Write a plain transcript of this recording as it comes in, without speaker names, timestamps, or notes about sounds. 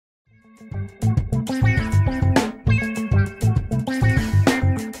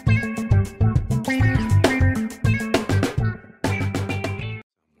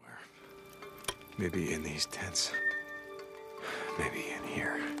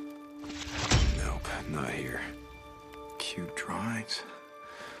Thanks.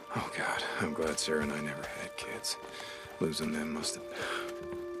 Oh, God, I'm glad Sarah and I never had kids. Losing them must have...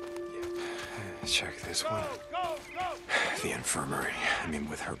 Yeah. Check this one. The infirmary. I mean,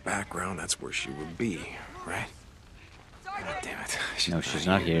 with her background, that's where she would be, right? God damn it. She's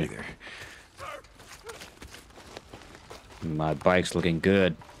not here. Either. My bike's looking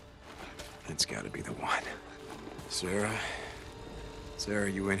good. It's gotta be the one. Sarah? Sarah,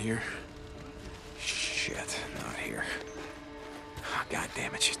 you in here? Shit, not here. Oh, God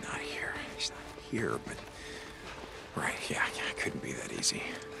damn it, she's not here. She's not here, but... Right, yeah, it couldn't be that easy.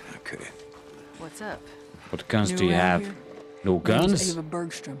 How could it? What's up? What guns do you have? Here? No guns? Ava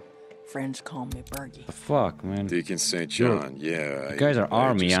Bergstrom. Friends call me Bergie. The fuck, man? Deacon St. John, yeah. You guys are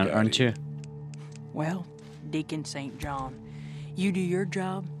army, aren't you? Well, Deacon St. John. You do your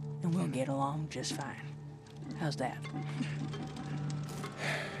job, and we'll get along just fine. How's that?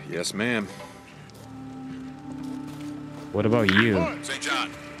 Yes, ma'am. What about you? St. John,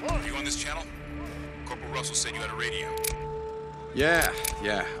 are you on this channel? Corporal Russell said you had a radio. Yeah,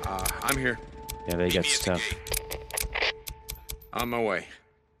 I'm here. Yeah, they got stuff. On my way.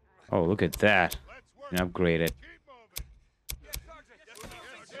 Oh, look at that. You can upgrade it.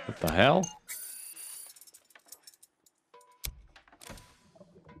 What the hell?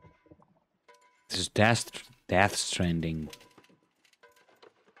 This is Death Stranding.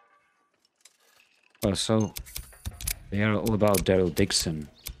 Well, so they are all about Daryl Dixon.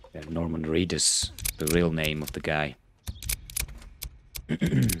 And Norman Reedus, the real name of the guy.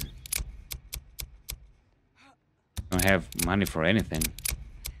 Don't have money for anything.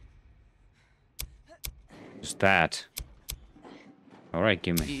 Just that. Alright,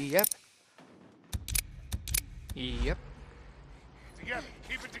 give me. Yep. Together.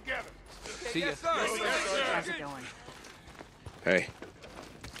 Keep it together. See ya. How's it going? Hey.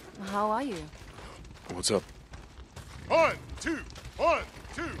 How are you? What's up? 1, 2, 1,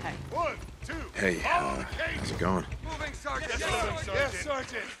 2, Hey. 1, 2. Hey, how's it going? Moving, Sergeant. Yes,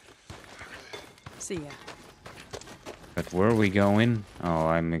 Sergeant. See ya. But where are we going? Oh,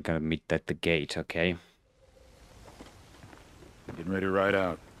 I'm gonna meet at the gate, okay? Getting ready to ride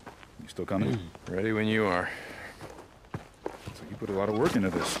out. You still coming? Ready when you are. So you put a lot of work into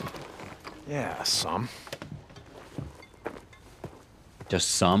this. Yeah, some.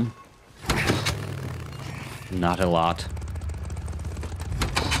 Just some? Not a lot.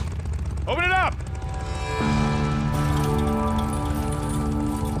 Open it up!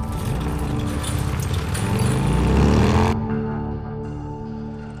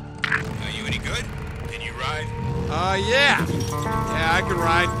 Are you any good? Can you ride? Yeah. Yeah, I can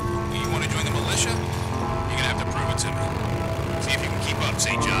ride. You want to join the militia? You're gonna have to prove it to me. See if you can keep up,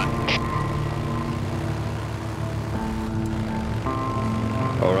 St. John.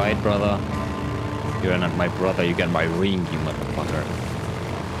 Alright, brother. You're not my brother, you got my ring, you motherfucker.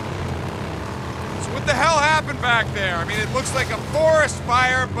 So what the hell happened back there? I mean, it looks like a forest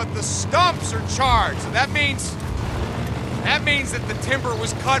fire, but the stumps are charred. So that means that the timber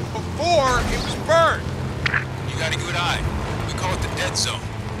was cut before it was burned. You got a good eye. We call it the dead zone.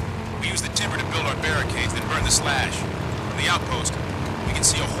 We use the timber to build our barricades, then burn the slash. From the outpost, we can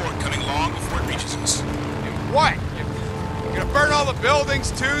see a horde coming long before it reaches us. And what? You're gonna burn all the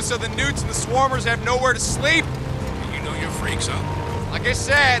buildings too, so the newts and the swarmers have nowhere to sleep? You know you're freaks, huh? Like I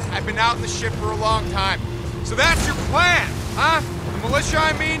said, I've been out in the ship for a long time. So that's your plan, huh? The militia,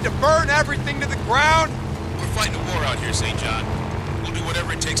 I mean, to burn everything to the ground? We're fighting a war out here, St. John. We'll do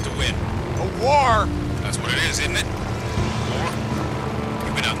whatever it takes to win. A war? That's what it is, isn't it? War?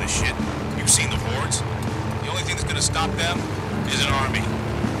 You've been out in this shit. You've seen the hordes. The only thing that's gonna stop them is an army.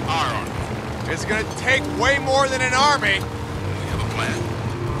 Our army. It's gonna take way more than an army. We have a plan.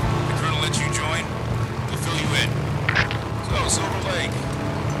 The colonel lets you join. We'll fill you in. So, Silver Lake.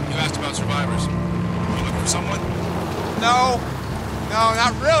 You asked about survivors. You looking for someone? No,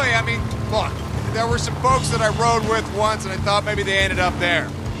 not really. I mean, look, there were some folks that I rode with once, and I thought maybe they ended up there.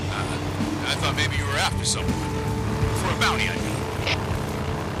 I thought maybe you were after someone. For a bounty, I mean.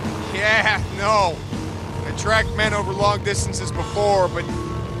 Yeah, no. I tracked men over long distances before, but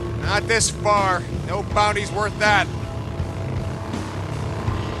not this far. No bounty's worth that.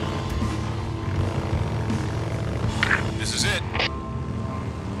 This is it.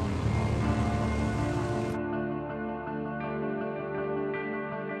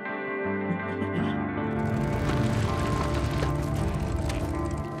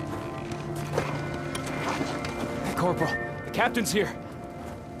 Hey, Corporal. The captain's here.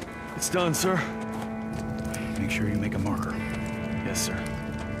 It's done, sir. Make sure you make a marker. Yes, sir.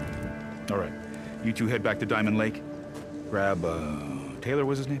 All right. You two head back to Diamond Lake. Grab, Taylor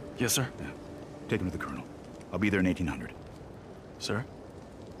was his name? Yes, sir. Yeah. Take him to the colonel. I'll be there in 1800. Sir?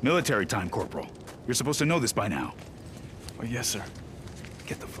 Military time, Corporal. You're supposed to know this by now. Oh, yes, sir.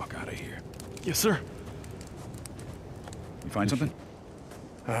 Get the fuck out of here. Yes, sir. You find something?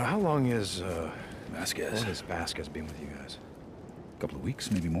 How long is, Vasquez. How long has Vasquez been with you guys? A couple of weeks,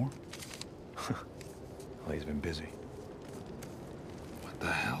 maybe more. Well, he's been busy. What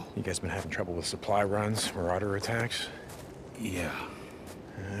the hell? You guys been having trouble with supply runs, marauder attacks? Yeah.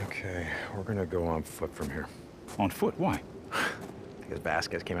 Okay, we're gonna go on foot from here. On foot? Why? Because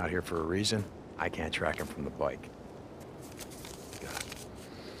Vasquez came out here for a reason. I can't track him from the bike.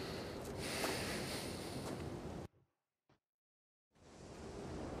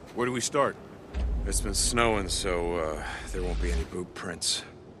 Where do we start? It's been snowing, so there won't be any boot prints.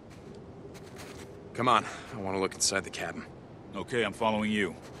 Come on, I want to look inside the cabin. Okay, I'm following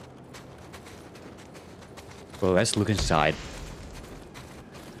you. Well, let's look inside.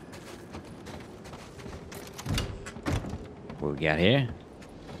 What we got here?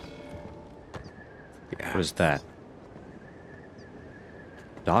 Yeah. What is that?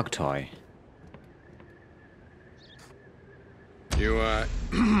 Dog toy. You,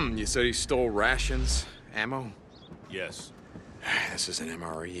 you said he stole rations, ammo? Yes. This is an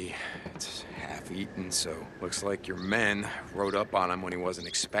MRE. It's half-eaten, so looks like your men rode up on him when he wasn't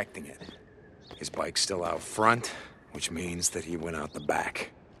expecting it. His bike's still out front, which means that he went out the back.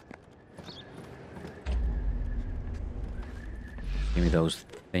 Give me those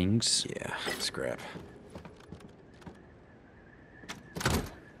things. Yeah, scrap.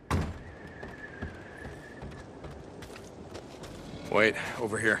 Wait,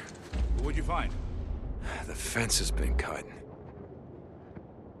 over here. What'd you find? The fence has been cut.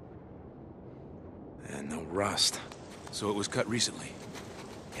 And no rust. So it was cut recently.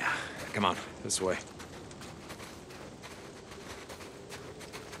 Yeah, come on, this way.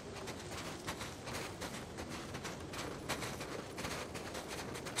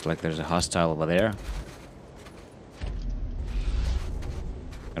 Looks like there's a hostile over there.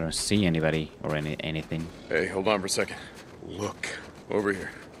 I don't see anybody or anything. Hey, hold on for a second. Look, over here.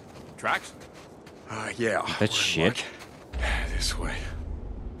 Tracks? Yeah. That's shit. Look. This way.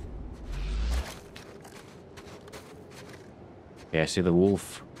 Yeah, I see the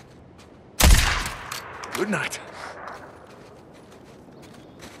wolf. Good night.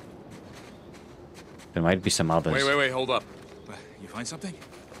 There might be some others. Wait, hold up. You find something?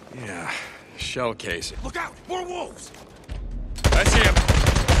 Yeah, shell casing. Look out! More wolves! I see him.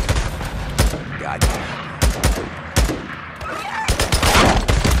 God.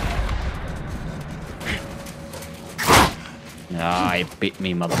 Ah, he bit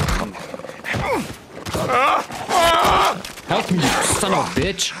me, motherfucker. Help me, you son of a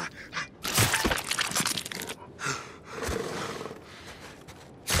bitch!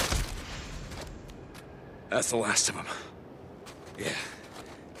 That's the last of them. Yeah.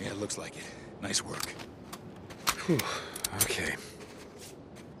 Yeah, it looks like it. Nice work. Whew. Okay.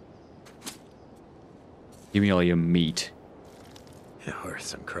 Give me all your meat. Yeah, worth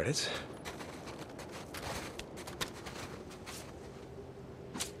some credits.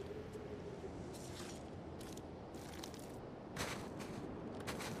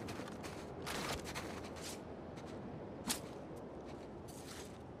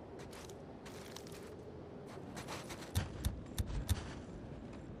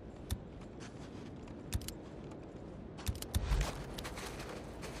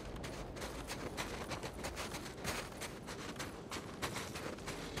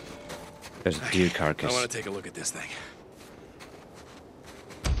 There's a deer carcass. I want to take a look at this thing.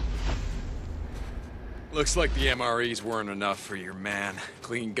 Looks like the MREs weren't enough for your man.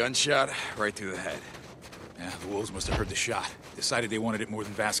 Clean gunshot right through the head. Yeah, the wolves must have heard the shot. Decided they wanted it more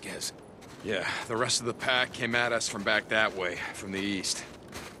than Vasquez. Yeah, the rest of the pack came at us from back that way, from the east.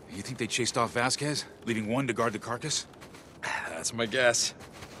 You think they chased off Vasquez, leaving one to guard the carcass? That's my guess.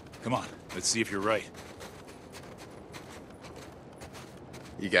 Come on, let's see if you're right.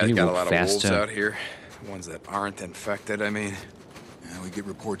 You guys Can you got a walk lot of wolves faster? out here? Ones that aren't infected, I mean. Yeah, we get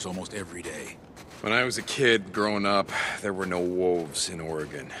reports almost every day. When I was a kid growing up, there were no wolves in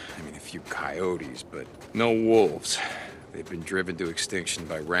Oregon. I mean, a few coyotes, but no wolves. They've been driven to extinction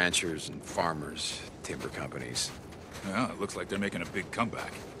by ranchers and farmers, timber companies. Well, it looks like they're making a big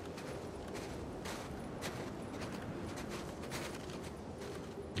comeback.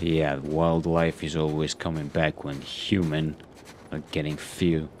 Yeah, wildlife is always coming back when human are getting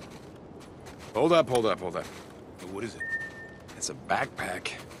few. Hold up. But what is it? It's a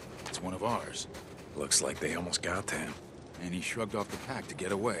backpack. It's one of ours. Looks like they almost got to him. And he shrugged off the pack to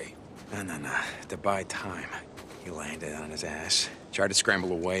get away. No. To buy time. He landed on his ass. Tried to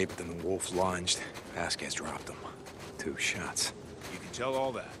scramble away, but then the wolf lunged. Vasquez dropped him. 2 shots. You tell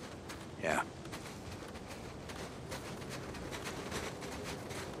all that. Yeah.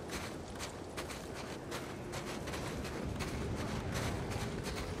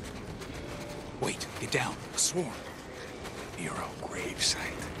 Wait, get down. A swarm. Hero gravesite.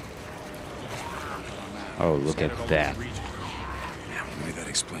 Oh, look at that. Yeah, maybe that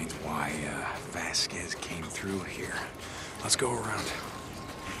explains why Vasquez came through here. Let's go around.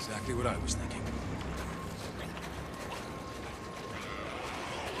 Exactly what I was thinking.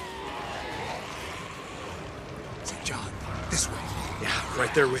 St. John, this way. Yeah,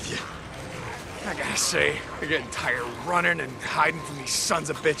 right there with you. I gotta say, I'm getting tired of running and hiding from these sons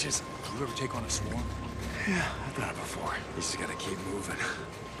of bitches. You ever take on a swarm? Yeah, I've done it before. You just gotta keep moving.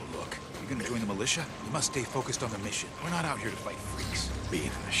 But look, you're gonna join the militia? You must stay focused on the mission. We're not out here to fight freaks. Being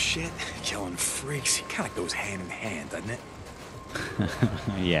in the shit, killing freaks, it kinda goes hand in hand, doesn't it?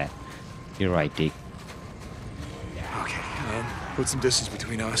 Yeah, you're right, Dick. Okay, and put some distance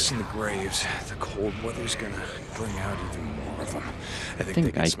between us and the graves. The cold weather's gonna bring out even more of them. I they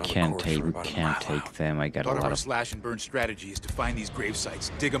think can I smell the can't corpse take from about a mile out. them. I got a Part of lot our of. slash and burn strategy is to find these grave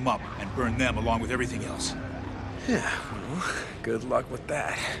sites, dig them up, and burn them along with everything else. Yeah, well, good luck with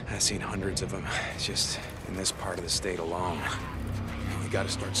that. I've seen hundreds of them, just in this part of the state alone. We gotta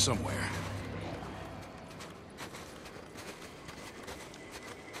start somewhere.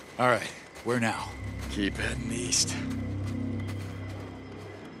 All right, where now? Keep heading east.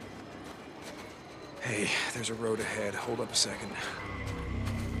 Hey, there's a road ahead. Hold up a second.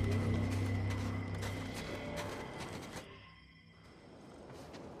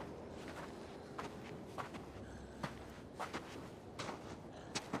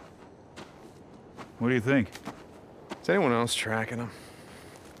 What do you think? Is anyone else tracking him?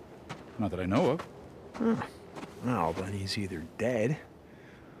 Not that I know of. Well, then he's either dead,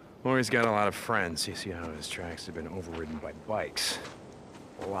 or he's got a lot of friends. You see how his tracks have been overridden by bikes.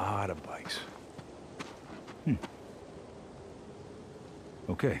 A lot of bikes.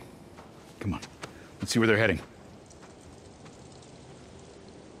 Okay. Come on. Let's see where they're heading.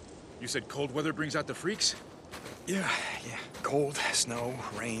 You said cold weather brings out the freaks? Yeah. Cold, snow,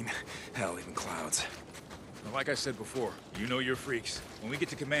 rain, hell, even clouds. Well, like I said before, you know you're freaks. When we get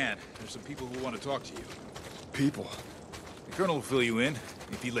to command, there's some people who want to talk to you. People. The colonel will fill you in,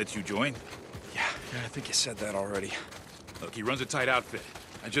 if he lets you join. Yeah, I think you said that already. Look, he runs a tight outfit.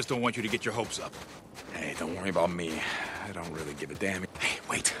 I just don't want you to get your hopes up. Hey, don't worry about me. I don't really give a damn. Hey,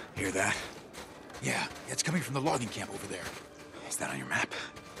 wait. Hear that? Yeah, it's coming from the logging camp over there. Is that on your map?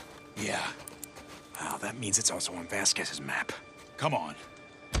 Yeah. Wow, that means it's also on Vasquez's map. Come on.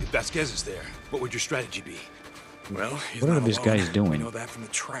 If Vasquez is there, what would your strategy be? Well, he's What not are these alone. guys doing? We know that from the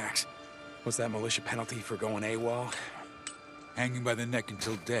tracks. What's that militia penalty for going AWOL? Hanging by the neck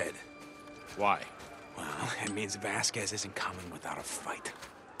until dead. Why? Well, it means Vasquez isn't coming without a fight.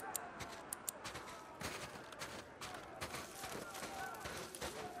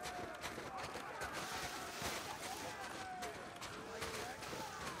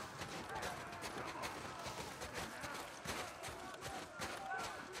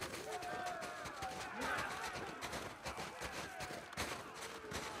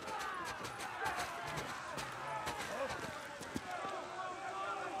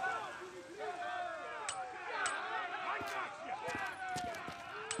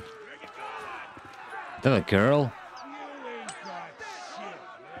 Is that a girl?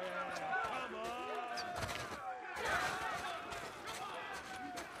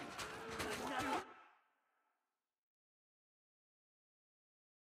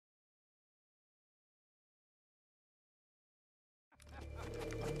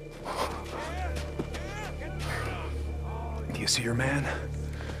 Do you see your man?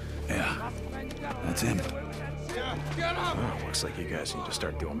 Yeah. That's him. Oh, looks like you guys need to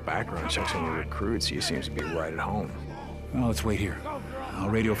start doing background checks on your recruits. He seems to be right at home. Well, let's wait here. I'll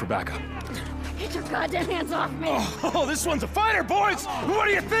radio for backup. Get your goddamn hands off me! Oh, this one's a fighter, boys! What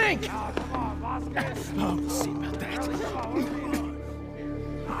do you think? Oh, see about that.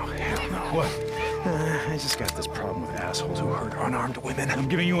 Oh, hell no. What? I just got this problem with assholes who hurt unarmed women. I'm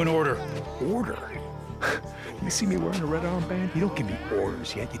giving you an order. Order? You see me wearing a red armband? You don't give me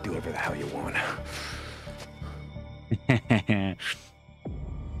orders yet. You do whatever the hell you want.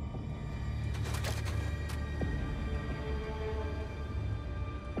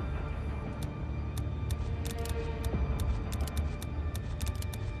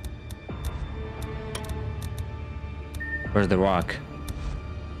 Where's the rock?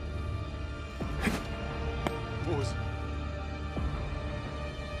 What was...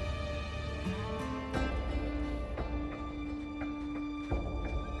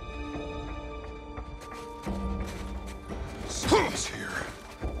 Someone's here.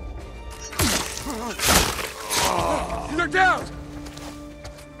 They're down!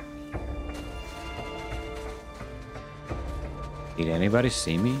 Did anybody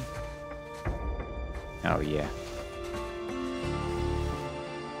see me? Oh, yeah.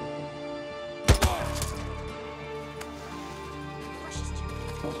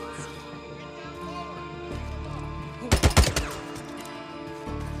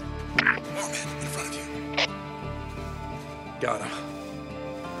 Got him.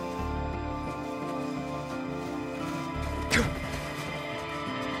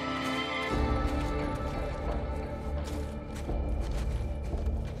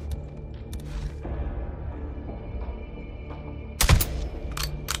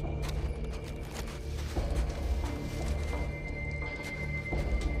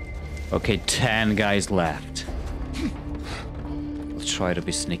 Okay, 10 guys left. Let's try to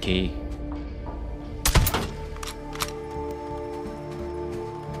be sneaky.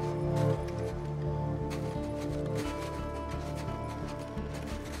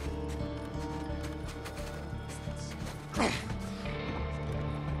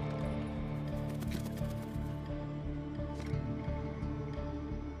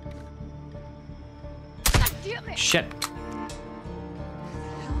 Shit.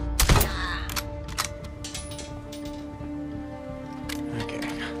 Okay.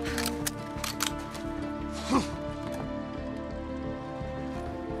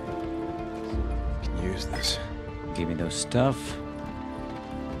 Can use this. Give me those stuff.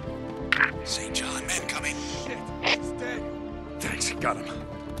 St. John, men coming. Shit, it's dead. Thanks, got him.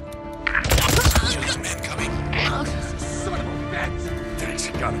 St. John's men coming. Son of a bitch! Thanks,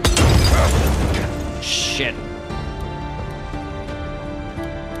 got him. Shit.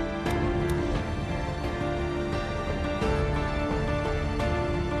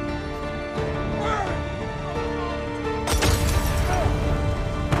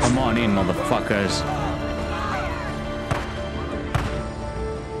 Come on in, motherfuckers.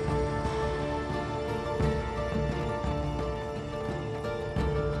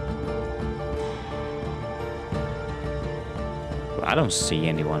 I don't see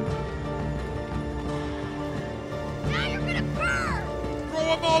anyone. Now you're gonna burn!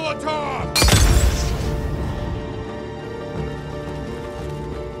 Throw a Molotov!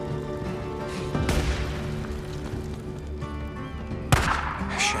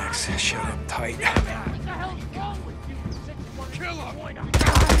 Shack's shut up tight. What the hell's wrong with you? Kill him!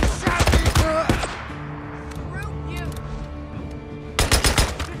 Screw you!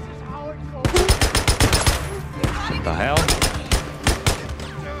 This is how it goes. What the hell?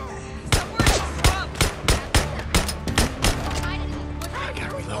 I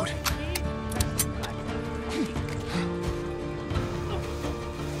gotta reload.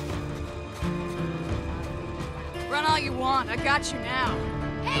 Run all you want, I got you now.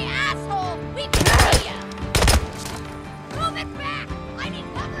 Hey, asshole! We can see ya! Move it back! I need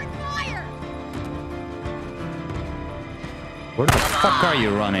cover and fire! Where the fuck are you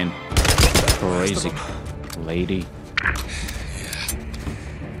running? Crazy lady. I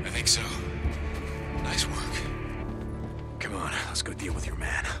think so. Nice work. Come on, let's go deal with your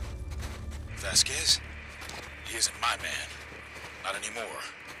man. Vasquez? He isn't my man. Not anymore.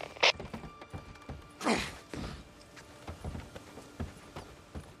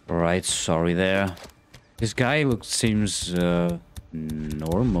 Alright, sorry there. This guy seems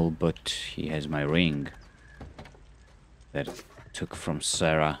normal, but he has my ring. That I took from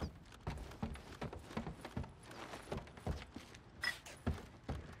Sarah.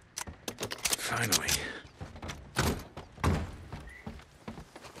 Finally.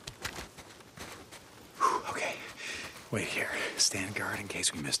 Whew, okay. Wait here. Stand guard in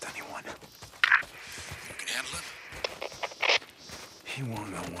case we missed anyone. You can handle it? He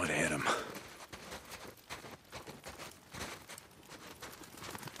won't know what hit him.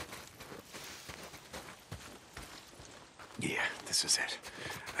 Yeah, this is it.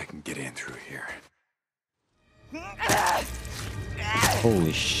 I can get in through here.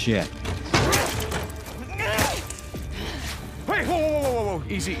 Holy shit. Hey, whoa, whoa, whoa, whoa, whoa.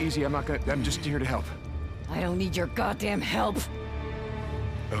 Easy, easy. I'm just here to help. I don't need your goddamn help.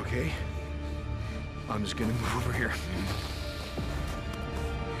 Okay. I'm just gonna move over here.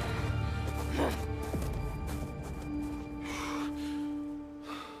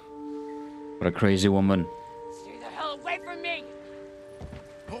 What a crazy woman. Stay the hell away from me!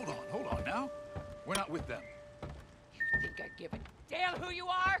 Hold on now. We're not with them. You think I give a damn who you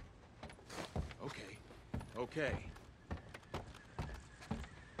are? Okay.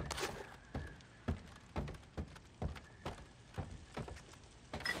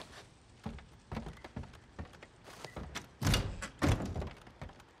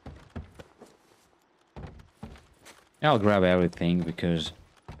 I'll grab everything because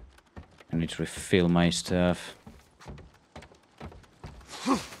I need to refill my stuff.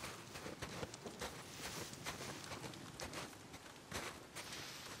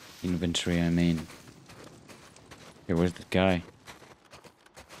 Inventory, I mean. Hey, where's that guy?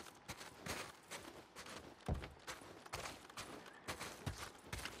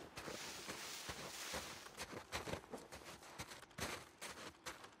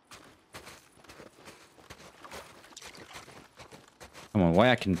 Come on, why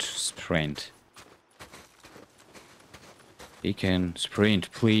I can sprint? Deacon, sprint,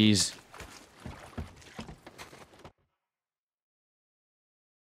 please.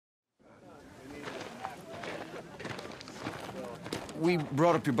 We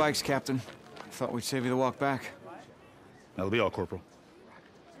brought up your bikes, Captain. Thought we'd save you the walk back. That'll be all, Corporal.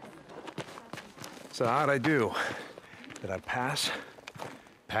 So how'd I do? Did I pass?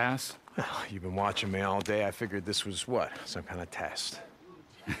 Pass? Well, you've been watching me all day. I figured this was what? Some kind of test.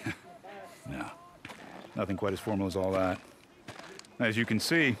 No. Nothing quite as formal as all that. As you can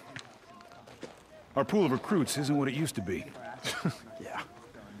see, our pool of recruits isn't what it used to be. Yeah.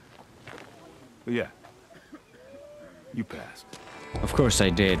 But yeah, you passed. Of course I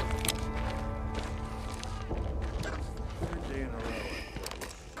did.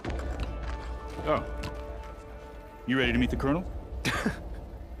 Oh. You ready to meet the Colonel?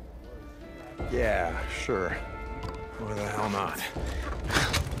 Yeah, sure. Why the hell not?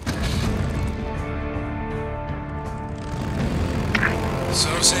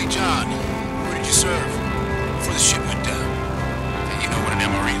 So, St. John, where did you serve before the ship went down? You know what an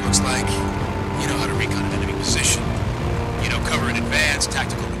MRE looks like. You know how to recon an enemy position. You know, cover in advance,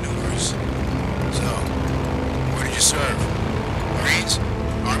 tactical maneuvers. So, where did you serve? Marines?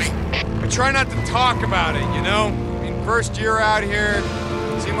 Army? I try not to talk about it, you know? I mean, first year out here,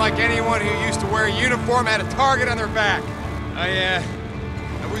 seemed like anyone who used to wear a uniform had a target on their back. I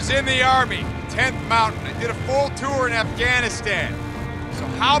was in the Army, 10th Mountain. I did a full tour in Afghanistan. So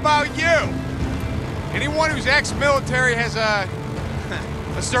how about you? Anyone who's ex-military has a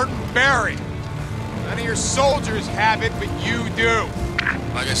certain bearing. None of your soldiers have it, but you do.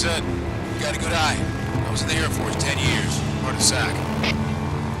 Like I said, you got a good eye. I was in the Air Force 10 years, part of SAC.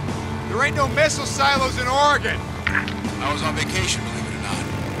 There ain't no missile silos in Oregon. I was on vacation, believe it or not.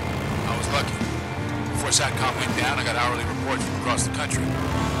 I was lucky. Before SATCOM went down, I got hourly reports from across the country.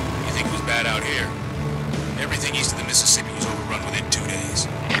 You think it was bad out here? Everything east of the Mississippi was overrun within 2 days.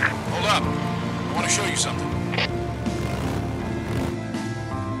 Hold up. I want to show you something.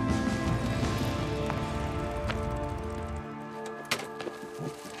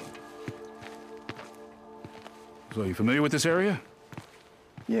 So, you familiar with this area?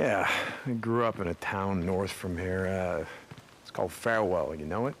 Yeah, I grew up in a town north from here. It's called Farewell. You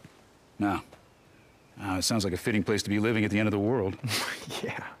know it? No. It sounds like a fitting place to be living at the end of the world.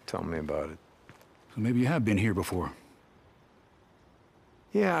 Yeah, tell me about it. So maybe you have been here before.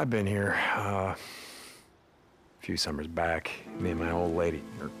 Yeah, I've been here. A few summers back. Me and my old lady,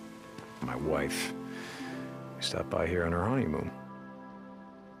 or my wife, we stopped by here on our honeymoon.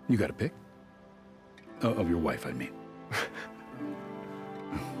 You got a pic? Of your wife, I mean.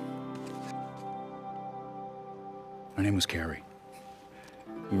 Her name was Carrie.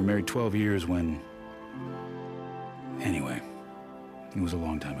 We were married 12 years when... Anyway, it was a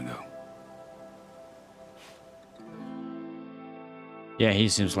long time ago. Yeah, he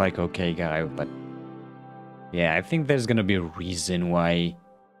seems like okay guy, but yeah, I think there's gonna be a reason why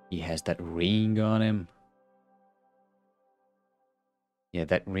he has that ring on him. Yeah,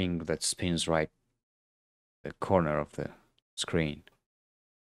 that ring that spins right the corner of the screen.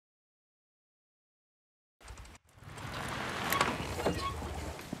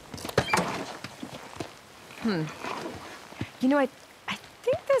 You know, I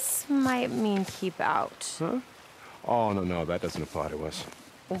think this might mean keep out. Huh? Oh, no, that doesn't apply to us.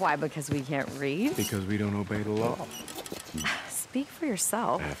 Why? Because we can't read? Because we don't obey the law. Speak for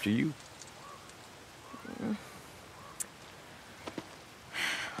yourself. After you. All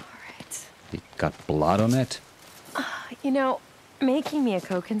right. He got blood on it? You know, making me a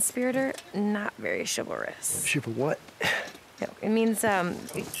co-conspirator, not very chivalrous. Shit for what? No, it means, right.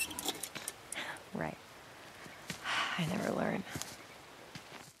 I never learn.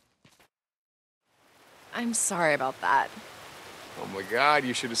 I'm sorry about that. Oh my God,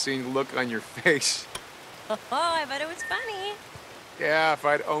 you should have seen the look on your face. Oh, I bet it was funny. Yeah, if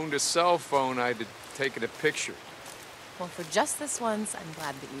I'd owned a cell phone, I'd have taken a picture. Well, for just this once, I'm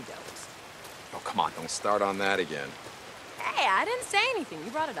glad that you don't. Oh, come on, don't start on that again. Hey, I didn't say anything. You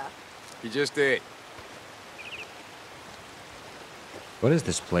brought it up. You just did. What is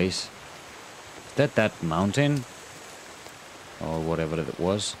this place? Is that mountain? or whatever it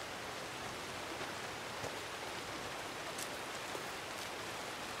was.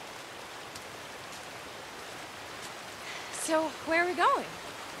 So, where are we going?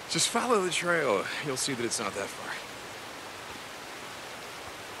 Just follow the trail. You'll see that it's not that far.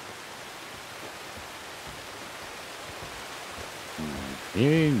 He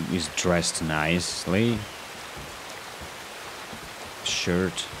is dressed nicely.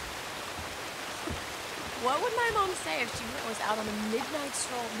 Shirt. What would my mom say if she was out on a midnight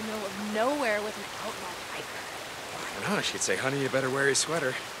stroll in the middle of nowhere with an outlaw hiker? I don't know. She'd say, honey, you better wear your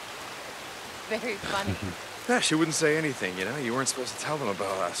sweater. Very funny. Yeah, she wouldn't say anything, you know? You weren't supposed to tell them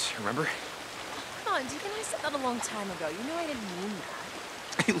about us, remember? Come on, Deacon, I said that a long time ago. You know I didn't mean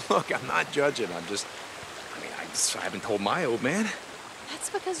that. Hey, look, I'm not judging. I haven't told my old man. That's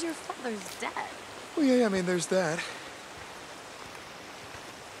because your father's dead. Well, yeah, I mean, there's that.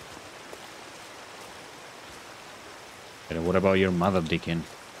 But what about your mother, Deacon?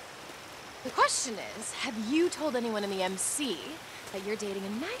 The question is, have you told anyone in the MC that you're dating a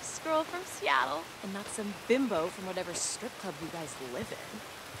nice girl from Seattle and not some bimbo from whatever strip club you guys live in?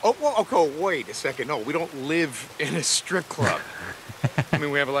 Oh, well, okay, wait a second. No, we don't live in a strip club. I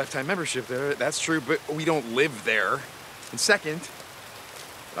mean, we have a lifetime membership there. That's true, but we don't live there. And second,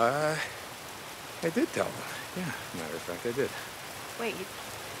 I did tell them. Yeah, matter of fact, I did. Wait,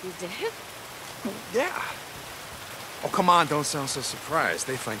 you did? Yeah. Oh, come on, don't sound so surprised.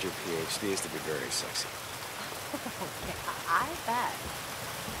 They find your PhDs to be very sexy. Oh, yeah, I bet.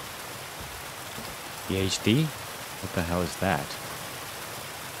 PhD? What the hell is that?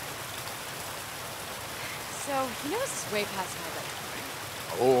 So, you know this is way past my bedtime.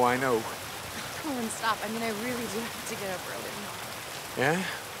 Oh, I know. Come on, stop. I mean, I really do have to get up early tomorrow. Yeah?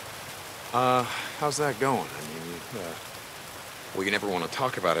 How's that going? I mean, well, you never want to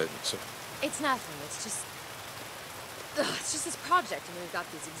talk about it, so... It's nothing. It's just this project. I mean, we've got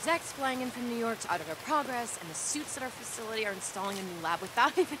these execs flying in from New York to audit our progress, and the suits at our facility are installing a new lab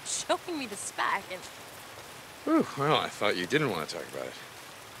without even showing me the spec, and... Whew, well, I thought you didn't want to talk about it.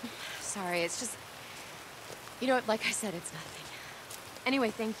 Sorry, it's just... You know what, like I said, it's nothing.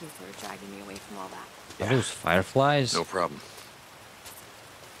 Anyway, thank you for dragging me away from all that. Are those fireflies? No problem.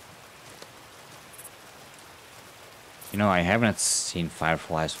 You know, I haven't seen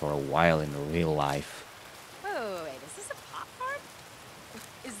fireflies for a while in real life. Wait, is this a pot farm?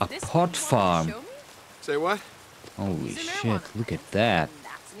 Is A this pot what you farm? wanted to show me? Say what? Holy These are shit, marijuana look at plants, that. and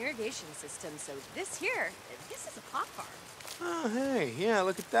that's an irrigation system, so this is a pot farm. Oh, hey, yeah,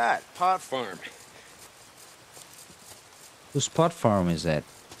 look at that. Pot farm. Whose pot farm is that?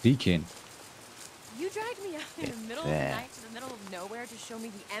 Deacon. You dragged me out in the middle of the night to the middle of nowhere to show me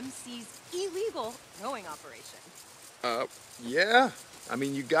the MC's illegal growing operation. Yeah. I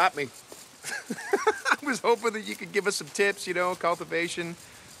mean, you got me. I was hoping that you could give us some tips, you know, cultivation.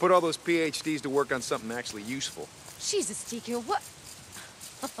 Put all those PhDs to work on something actually useful. Jesus, Deacon, what?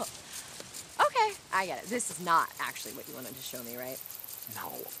 Okay, I get it. This is not actually what you wanted to show me, right? No,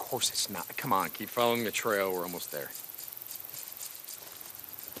 of course it's not. Come on, keep following the trail. We're almost there.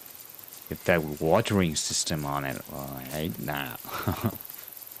 Get that watering system on it. Right now.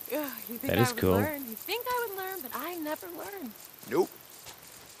 You think That is cool. Learn? You think I would learn, but I never learn. Nope.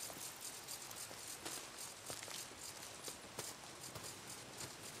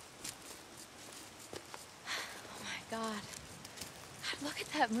 Oh my God. Look at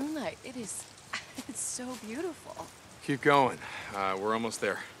that moonlight. It's so beautiful. Keep going. We're almost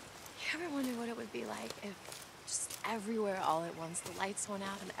there. You ever wonder what it would be like if just everywhere all at once the lights went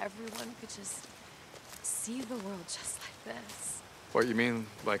out and everyone could just see the world just like this? What, you mean,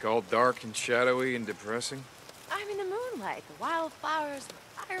 like all dark and shadowy and depressing? I mean, the moonlight, the wildflowers, the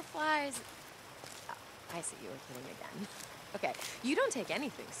fireflies. Oh, I see you were kidding again. Okay, you don't take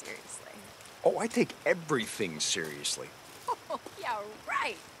anything seriously. Oh, I take everything seriously. Oh, yeah,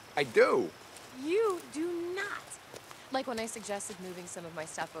 right. I do. You do not. Like when I suggested moving some of my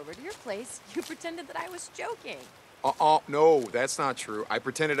stuff over to your place, you pretended that I was joking. No, that's not true. I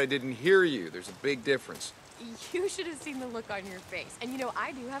pretended I didn't hear you. There's a big difference. You should have seen the look on your face. And you know,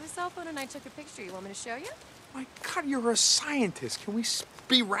 I do have a cell phone and I took a picture. You want me to show you? My God, you're a scientist. Can we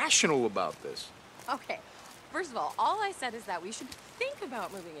be rational about this? Okay, first of all I said is that we should think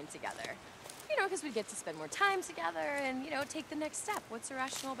about moving in together. You know, because we get to spend more time together and, you know, take the next step. What's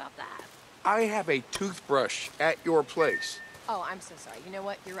irrational about that? I have a toothbrush at your place. Oh, I'm so sorry. You know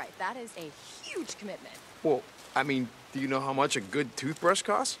what? You're right. That is a huge commitment. Well, I mean, do you know how much a good toothbrush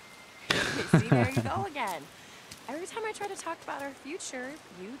costs? See, there you go again. Every time I try to talk about our future,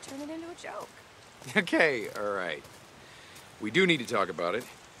 you turn it into a joke. Okay, all right. We do need to talk about it.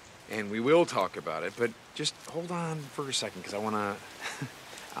 And we will talk about it, but just hold on for a second, because I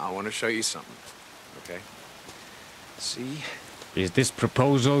want to show you something, okay? See? Is this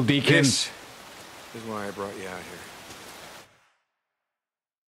proposal, Deacon? This is why I brought you out here.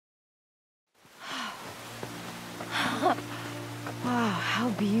 Wow, how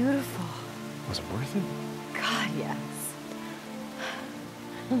beautiful. Was it worth it? God, yes.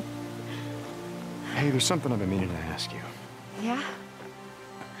 Hey, there's something I've been meaning to ask you. Yeah?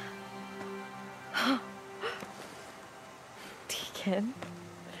 Deacon,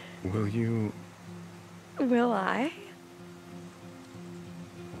 Will you... will I?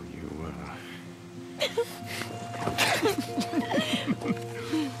 Will you,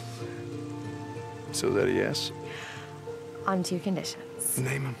 So is that a yes? On 2 conditions.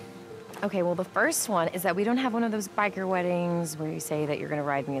 Name them. Okay, well, the first one is that we don't have one of those biker weddings where you say that you're gonna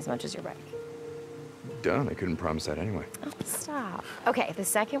ride me as much as your bike. Done. I couldn't promise that anyway. Oh, stop. Okay, the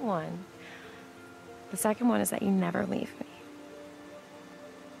second one is that you never leave me.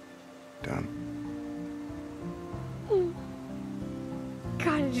 Done.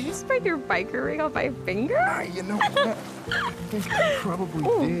 God, did you just break your biker ring off my finger? You know what? I think I probably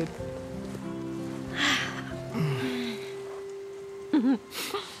did.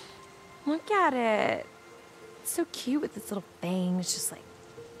 Look at it. It's so cute with its little fangs just like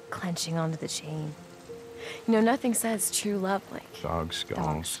clenching onto the chain. You know, nothing says true love like Dog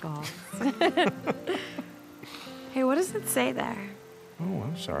skulls. dog skulls. Hey, what does it say there? Oh,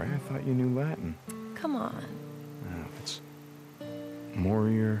 I'm sorry. I thought you knew Latin. Come on. No, it's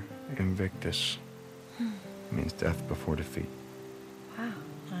Morior Invictus. It means death before defeat. Wow,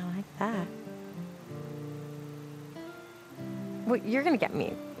 I like that. Well, you're gonna get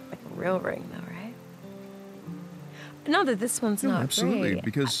me like a real ring, though, right? Not that this one's not absolutely, great.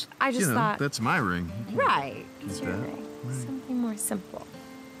 because I just thought that's my ring. right. It's your that. ring. Something more simple,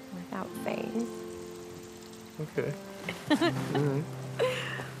 without fangs. Okay.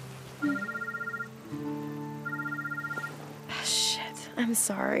 Shit, I'm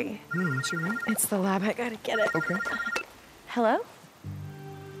sorry. No, it's all right. It's the lab. I gotta get it. Okay. Hello?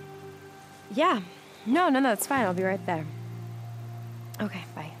 Yeah. No, it's fine. I'll be right there. Okay,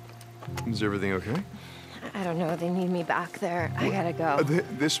 bye. Is everything okay? I don't know. They need me back there. I gotta go.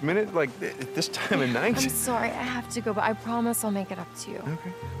 This minute? Like, at this time of night? I'm sorry. I have to go, but I promise I'll make it up to you.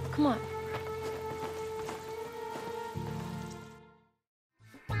 Okay. Come on.